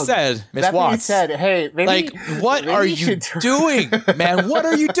that being said, Miss Watts. That being said, hey, maybe, what are you doing, man? What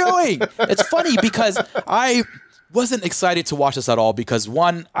are you doing? It's funny because I wasn't excited to watch this at all because,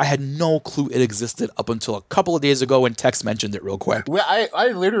 one, I had no clue it existed up until a couple of days ago when Tex mentioned it real quick. Well, I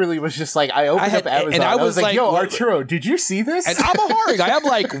literally was just like, I opened up Amazon and I was like, yo, Arturo, did you see this? And I'm a horror guy. I'm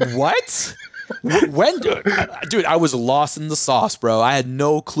like, what? When, dude, I was lost in the sauce, bro. I had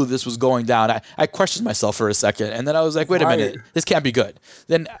no clue this was going down. I questioned myself for a second, and then I was like, wait a minute, this can't be good.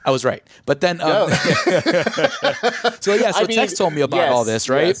 Then I was right. But then, Tex told me about all this,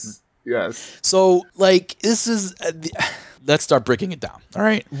 right? Yes. So, like, this is, let's start breaking it down, all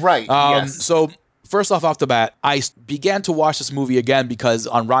right? Right, yes. So, first off the bat, I began to watch this movie again because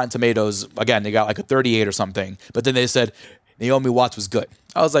on Rotten Tomatoes, again, they got like a 38 or something, but then they said Naomi Watts was good.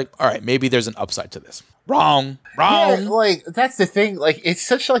 I was like, all right, maybe there's an upside to this. Wrong. Yeah, like, that's the thing. Like, it's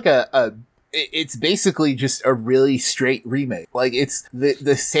such like it's basically just a really straight remake. Like, it's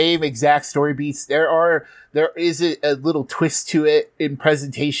the same exact story beats. There is a little twist to it in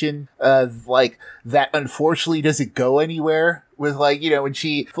presentation of like that unfortunately doesn't go anywhere with like, when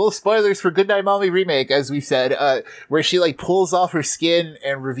she, full spoilers for Goodnight Mommy remake, as we've said, where she like pulls off her skin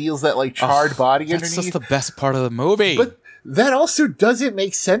and reveals that like charred body underneath. That's just the best part of the movie. But that also doesn't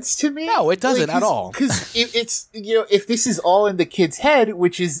make sense to me. No, it doesn't at all. Because it's, if this is all in the kid's head,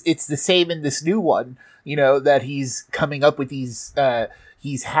 it's the same in this new one, that he's coming up with these,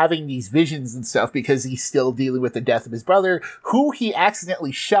 he's having these visions and stuff because he's still dealing with the death of his brother, who he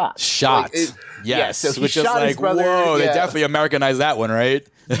accidentally shot. Yes. Yeah, so he which shot is like, his brother. Whoa, they definitely Americanized that one, right?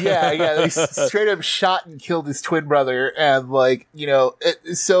 Yeah, they straight up shot and killed his twin brother, and like,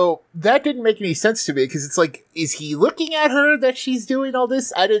 so that didn't make any sense to me, because it's like, is he looking at her that she's doing all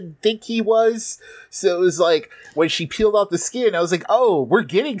this? I didn't think he was. So it was like, when she peeled off the skin, I was like, oh, we're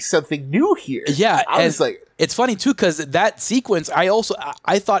getting something new here. Yeah, I was like, it's funny too, because that sequence, I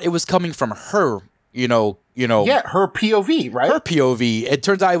thought it was coming from her, yeah, her POV, right? Her POV. It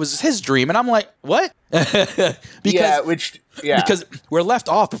turns out it was his dream, and I'm like, what? Because we're left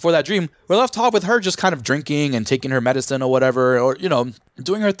off before that dream. We're left off with her just kind of drinking and taking her medicine or whatever, or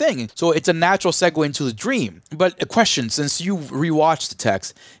doing her thing. So it's a natural segue into the dream. But a question, since you rewatched the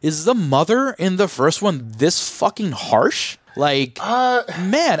text, is the mother in the first one this fucking harsh? Like,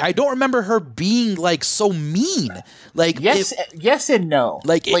 man, I don't remember her being like so mean. Like, yes and no.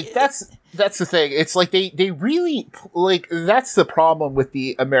 Like that's the thing. It's like they really, like, that's the problem with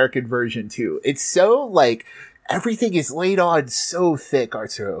the American version too. It's so like everything is laid on so thick,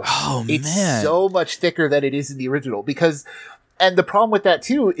 Arturo. Oh, it's man. It's so much thicker than it is in the original because, and the problem with that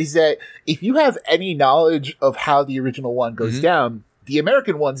too is that if you have any knowledge of how the original one goes down, the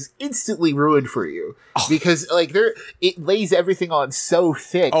American one's instantly ruined for you because like it lays everything on so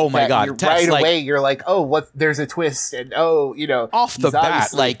thick. Oh my God. Right away you're like, oh, what? There's a twist, and off the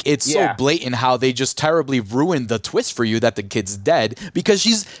bat, like it's so blatant how they just terribly ruined the twist for you that the kid's dead because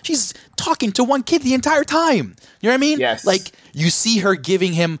she's talking to one kid the entire time. You know what I mean? Yes. Like you see her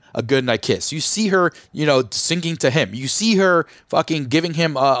giving him a goodnight kiss. You see her, singing to him. You see her fucking giving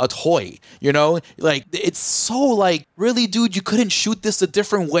him a toy. Like it's so like, really, dude, you couldn't shoot this a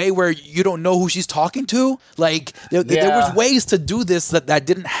different way where you don't know who she's talking to. Like there was ways to do this that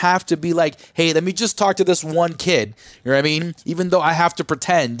didn't have to be like, hey, let me just talk to this one kid. You know what I mean? Even though I have to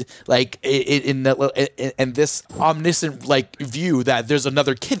pretend like in this omniscient like view that there's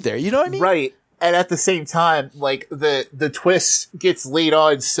another kid there. You know what I mean? Right. And at the same time, like the twist gets laid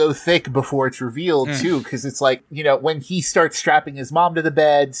on so thick before it's revealed too, because it's like, when he starts strapping his mom to the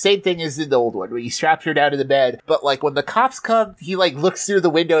bed, same thing as in the old one, where he straps her down to the bed. But like when the cops come, he like looks through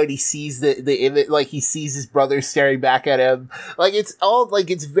the window and he sees the image, like he sees his brother staring back at him. Like it's all like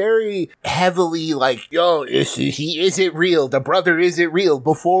it's very heavily like, he isn't real, the brother isn't real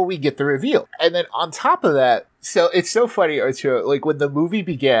before we get the reveal. And then on top of that, so it's so funny, Arturo, like when the movie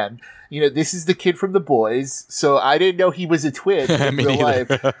began, this is the kid from The Boys, so I didn't know he was a twin in real life.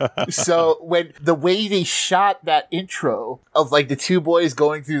 So when the way they shot that intro of like the two boys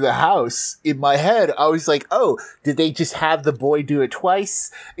going through the house, in my head, I was like, oh, did they just have the boy do it twice?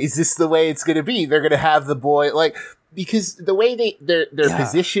 Is this the way it's going to be? They're going to have the boy like... Because the way they're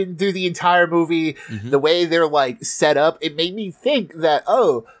positioned through the entire movie, the way they're like set up, it made me think that,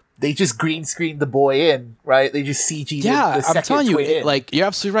 they just green screened the boy in, right? They just CG'd the second I'm telling you, in. like, you're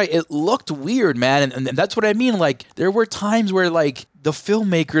absolutely right. It looked weird, man. And that's what I mean. Like, there were times where, like, the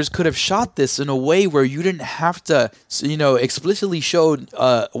filmmakers could have shot this in a way where you didn't have to, explicitly show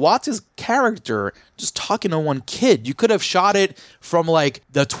Watts' character just talking to one kid. You could have shot it from, like,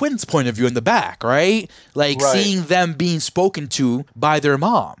 the twins' point of view in the back, right? Like, seeing them being spoken to by their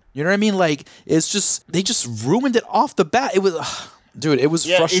mom. You know what I mean? Like, it's just, they just ruined it off the bat. It was... Dude, it was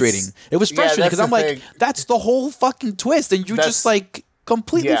frustrating. It was frustrating because I'm like, that's the whole fucking twist, and you just like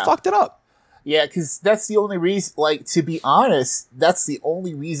completely fucked it up. Yeah, because that's the only reason, like, to be honest, that's the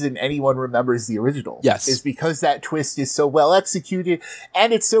only reason anyone remembers the original. Yes. Is because that twist is so well executed,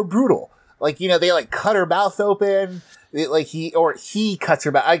 and it's so brutal. Like, they like cut her mouth open, he cuts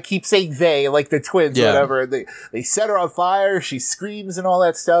her mouth. I keep saying they, like the twins or whatever. They set her on fire, she screams and all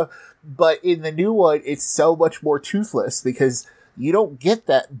that stuff. But in the new one, it's so much more toothless because you don't get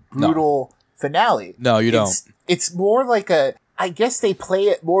that brutal finale. No, you don't. It's more like I guess they play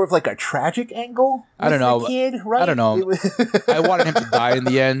it more of like a tragic angle. I don't know. Kid, right? I don't know. I wanted him to die in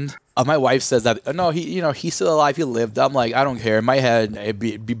the end. My wife says that, no, he's still alive. He lived. I'm like, I don't care. In my head, it'd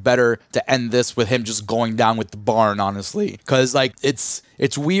be better to end this with him just going down with the barn, honestly. Because, like, it's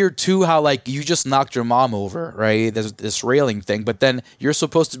weird, too, how, like, you just knocked your mom over, right? There's this railing thing. But then you're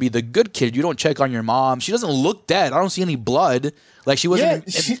supposed to be the good kid. You don't check on your mom. She doesn't look dead. I don't see any blood. Like, she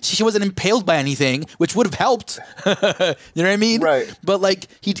wasn't she wasn't impaled by anything, which would have helped. You know what I mean? Right. But, like,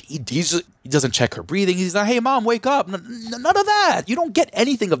 he doesn't check her breathing. He's like, hey, mom, wake up. None of that. You don't get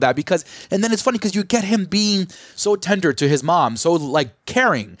anything of that because, and then it's funny because you get him being so tender to his mom, so, like,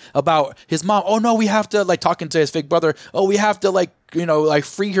 caring about his mom. Oh, no, we have to, like, talking to his fake brother. Oh, we have to, like, like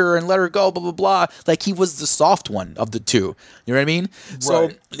free her and let her go, blah, blah, blah. Like, he was the soft one of the two. You know what I mean? Right. So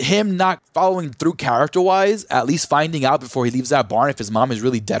him not following through character-wise, at least finding out before he leaves that barn if his mom is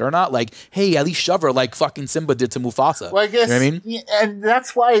really dead or not, like, hey, at least shove her like fucking Simba did to Mufasa. Well, I guess, you know what I mean? And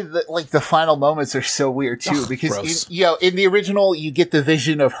that's why, the final moments are so weird, too. Because, in the original, you get the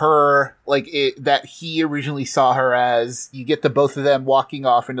vision of her, like, that he originally saw her as. You get the both of them walking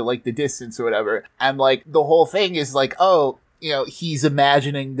off into, like, the distance or whatever. And, like, the whole thing is like, oh, he's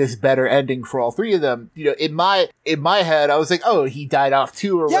imagining this better ending for all three of them. In my head, I was like, oh, he died off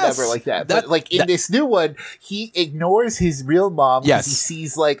too or whatever like that. But like in this new one, he ignores his real mom because he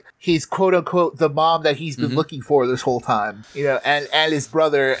sees like his quote unquote the mom that he's been looking for this whole time. And his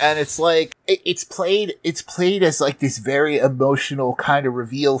brother, and it's like it's played as like this very emotional kind of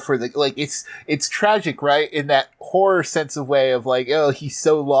reveal for the like it's tragic, right? In that horror sense of way of like, oh, he's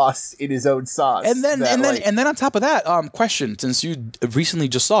so lost in his own sauce. And then on top of that, question, since you recently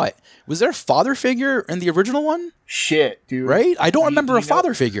just saw it, was there a father figure in the original one? shit, dude. Right? I don't remember a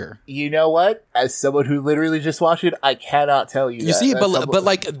father figure. You know what? As someone who literally just watched it, I cannot tell you. You see, but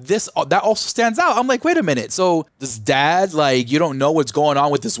like this, that also stands out. I'm like, wait a minute. So this dad, like, you don't know what's going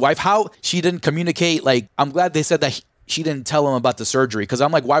on with his wife. How she didn't communicate? Like, I'm glad they said that she didn't tell him about the surgery, because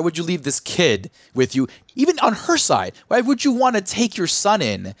I'm like, why would you leave this kid with you? Even on her side, why would you want to take your son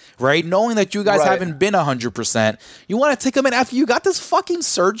in, right? Knowing that you guys haven't been 100%. You want to take him in after you got this fucking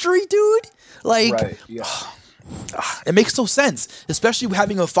surgery, dude? Like, it makes no sense. Especially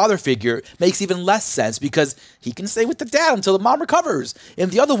having a father figure makes even less sense, because he can stay with the dad until the mom recovers. In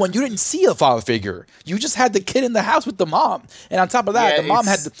the other one, you didn't see a father figure. You just had the kid in the house with the mom. And on top of that, the mom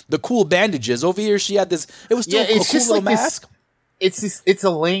had the cool bandages. Over here, she had this, it was still a cool little mask. It's a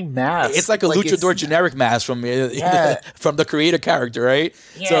lame mask. It's like a luchador generic mask from the creator character, right?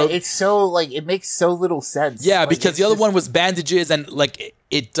 Yeah, so, it's so, like, it makes so little sense. Yeah, like, because the other one was bandages, and like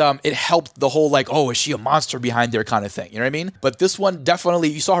it helped the whole, like, oh, is she a monster behind there kind of thing. You know what I mean? But this one, definitely,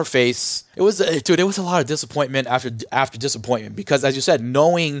 you saw her face. It was, dude, it was a lot of disappointment after disappointment, because, as you said,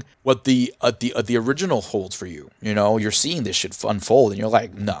 knowing what the original holds for you, you know, you're seeing this shit unfold, and you're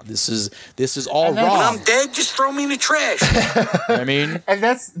like, no, this is all wrong. When I'm dead, just throw me in the trash. You know what I mean? And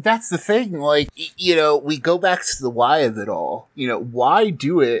that's the thing. Like, you know, we go back to the why of it all. You know, why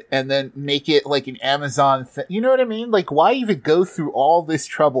do it and then make it like an Amazon thing? You know what I mean? Like, why even go through all this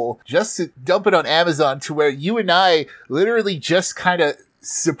trouble just to dump it on Amazon, to where you and I literally just kind of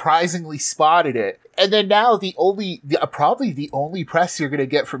surprisingly spotted it? And then now probably the only press you're going to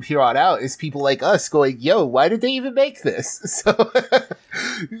get from here on out is people like us going, yo, why did they even make this? So,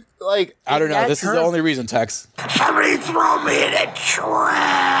 like, I don't know. This is the only reason, Tex. Somebody throw me in the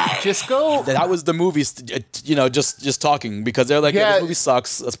trash. Just go. That was the movies, you know, just talking, because they're like, yeah, this movie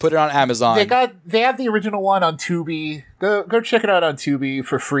sucks. Let's put it on Amazon. They have the original one on Tubi. Go check it out on Tubi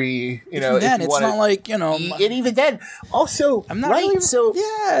for free. You know, then it's not like, you know, and even then, also, I'm not really, so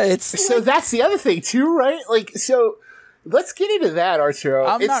yeah, it's so like, that's the other thing too, right? Like, so let's get into that, Arturo.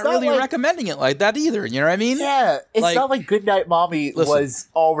 I'm not really recommending it like that either. You know what I mean? Yeah, it's like, not like Goodnight Mommy was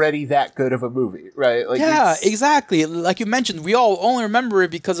already that good of a movie, right? Like, yeah, exactly. Like you mentioned, we all only remember it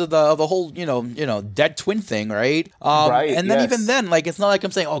because of the whole, you know, dead twin thing, right? Right. And then even then, like, it's not like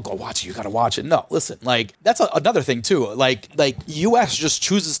I'm saying, oh, go watch it. You gotta watch it. No, listen, like, that's another thing too. Like US just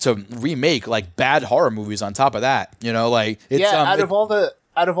chooses to remake like bad horror movies on top of that. You know, like, it's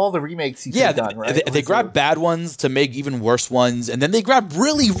out of all the remakes you've done, right? They grab bad ones to make even worse ones, and then they grab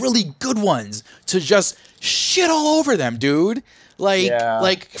really, really good ones to just shit all over them, dude.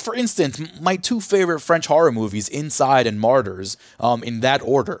 Like, for instance, my two favorite French horror movies, Inside and Martyrs, in that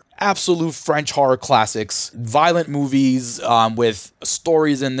order. Absolute French horror classics, violent movies with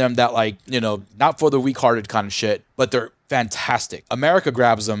stories in them that, like, you know, not for the weak-hearted kind of shit, but they're fantastic. America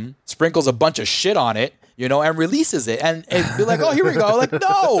grabs them, sprinkles a bunch of shit on it, you know, and releases it, and be like, oh, here we go. Like,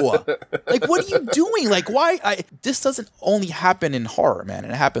 no, like, what are you doing? Like, why? This doesn't only happen in horror, man.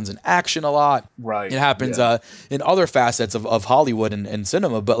 It happens in action a lot. Right. It happens in other facets of Hollywood and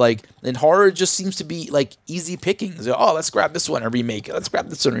cinema, but like in horror, it just seems to be like easy pickings. Oh, let's grab this one and remake it. Let's grab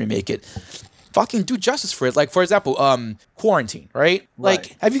this one and remake it. Fucking do justice for it. Like, for example, Quarantine, right?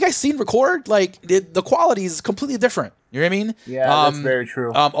 Like, have you guys seen Record? Like, the quality is completely different. You know what I mean? Yeah, that's very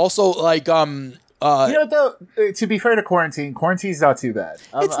true. Also, like, you know, though, to be fair to Quarantine's not too bad.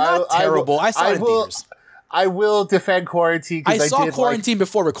 It's not terrible. I saw it in theaters. I will defend Quarantine. I saw Quarantine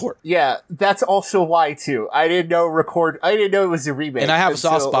before Record. Yeah, that's also why too. I didn't know it was a remake. And I have a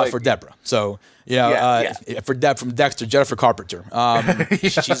soft spot for Deborah. So, you know, for Deb from Dexter, Jennifer Carpenter.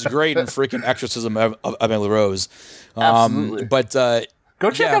 She's great in freaking Exorcism of Emily Rose. Absolutely. But go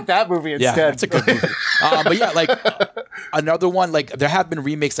check out that movie instead. Yeah, it's a good movie. But yeah, like another one, like there have been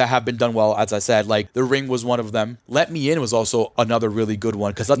remakes that have been done well, as I said. Like The Ring was one of them. Let Me In was also another really good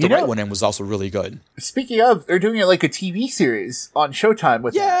one, because Let the Right One In was also really good. Speaking of, they're doing it like a TV series on Showtime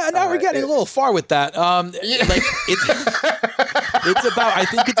with that. And now we're getting a little far with that. Like it's about, I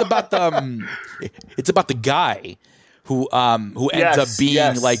think it's about the guy who ends up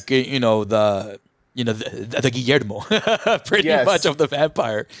being like, you know, the Guillermo, pretty much, of the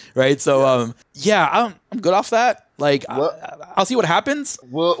vampire, right? So, I'm good off that. Like, I'll see what happens.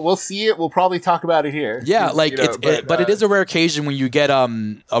 We'll see it. We'll probably talk about it here. Yeah, like, but it is a rare occasion when you get a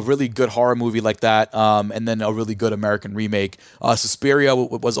really good horror movie like that, and then a really good American remake. Suspiria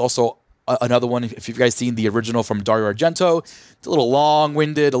was also another one. If you've guys seen the original from Dario Argento, it's a little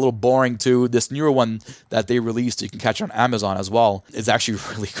long-winded, a little boring too. This newer one that they released, you can catch on Amazon as well, is actually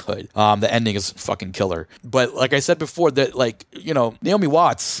really good. The ending is fucking killer. But like I said before, that, like, you know, Naomi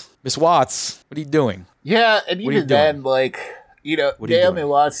Watts, Miss Watts, what are you doing? Yeah, and even then, like, you know, Naomi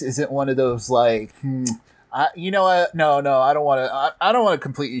Watts isn't one of those, like, You know what? No, I don't want to. I don't want to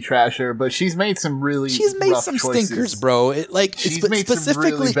completely trash her, but she's made some choices. Stinkers, bro. She's made some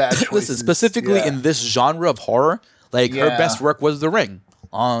really bad choices. Listen, specifically in this genre of horror, her best work was The Ring.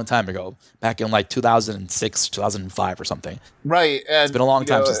 A long time ago, back in 2006, 2005 or something. Right. And, it's been a long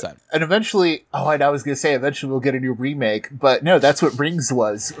time since then. And eventually, I was going to say eventually we'll get a new remake, but no, that's what Rings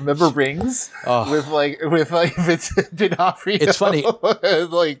was. Remember Rings? With Vincent D'Onofrio? It's funny.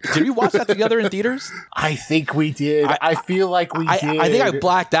 Did we watch that together in theaters? I think we did. I feel like we did. I think I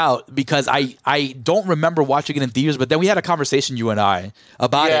blacked out because I don't remember watching it in theaters, but then we had a conversation, you and I,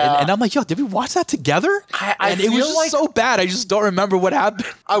 about it. And I'm like, yo, did we watch that together? And it was just so bad. I just don't remember what happened.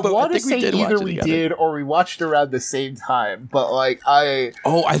 I want to say either we did or we watched around the same time, but I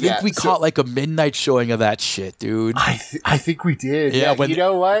think we caught a midnight showing of that shit, dude. I think we did. Yeah, you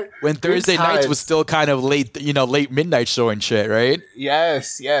know what? When Thursday nights was still kind of late, late midnight showing shit, right?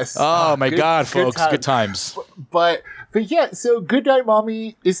 Yes. Oh my God, folks, good times. But yeah, so Goodnight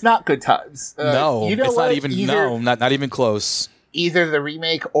Mommy is not good times. No, it's not even. No, not even close. Either the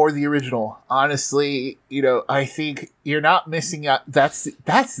remake or the original. Honestly, I think you're not missing out. That's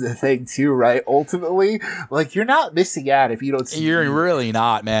the thing too, right? Ultimately, you're not missing out if you don't see. You're really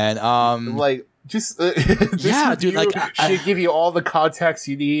not, man. This dude, should give you all the context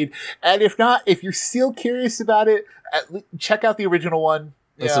you need. And if not, if you're still curious about it, check out the original one.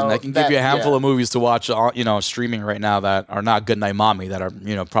 Listen, I can give you a handful of movies to watch, streaming right now that are not Goodnight Mommy that are,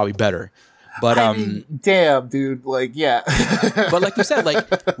 probably better. But damn, dude, yeah. But like you said,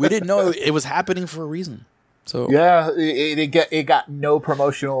 we didn't know it was happening for a reason. So yeah, it got no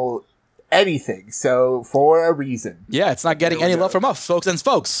promotional anything. So for a reason. Yeah, it's not getting any love from us,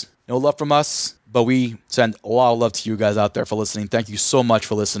 folks. No love from us. But we send a lot of love to you guys out there for listening. Thank you so much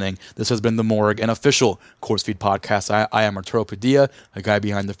for listening. This has been The Morgue, an official Corpse Feed podcast. I am Arturo Padilla, a guy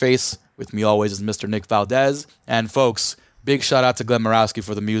behind the face. With me always is Mr. Nick Valdez. And folks, big shout out to Glenn Morawski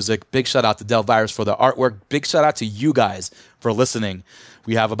for the music. Big shout out to Del Virus for the artwork. Big shout out to you guys for listening.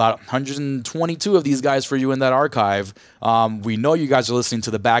 We have about 122 of these guys for you in that archive. We know you guys are listening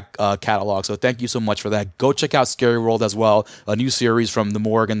to the back catalog, so thank you so much for that. Go check out Scary World as well, a new series from The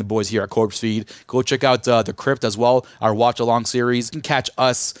Morgue and the boys here at Corpse Feed. Go check out The Crypt as well, our watch-along series. You can catch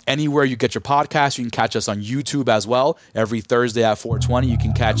us anywhere you get your podcast. You can catch us on YouTube as well. Every Thursday at 4:20, you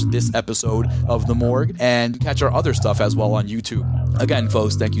can catch this episode of The Morgue and catch our other stuff as well on YouTube. Again,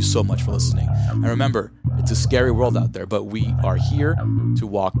 folks, thank you so much for listening. And remember, it's a scary world out there, but we are here to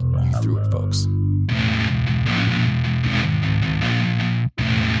walk you through it, folks.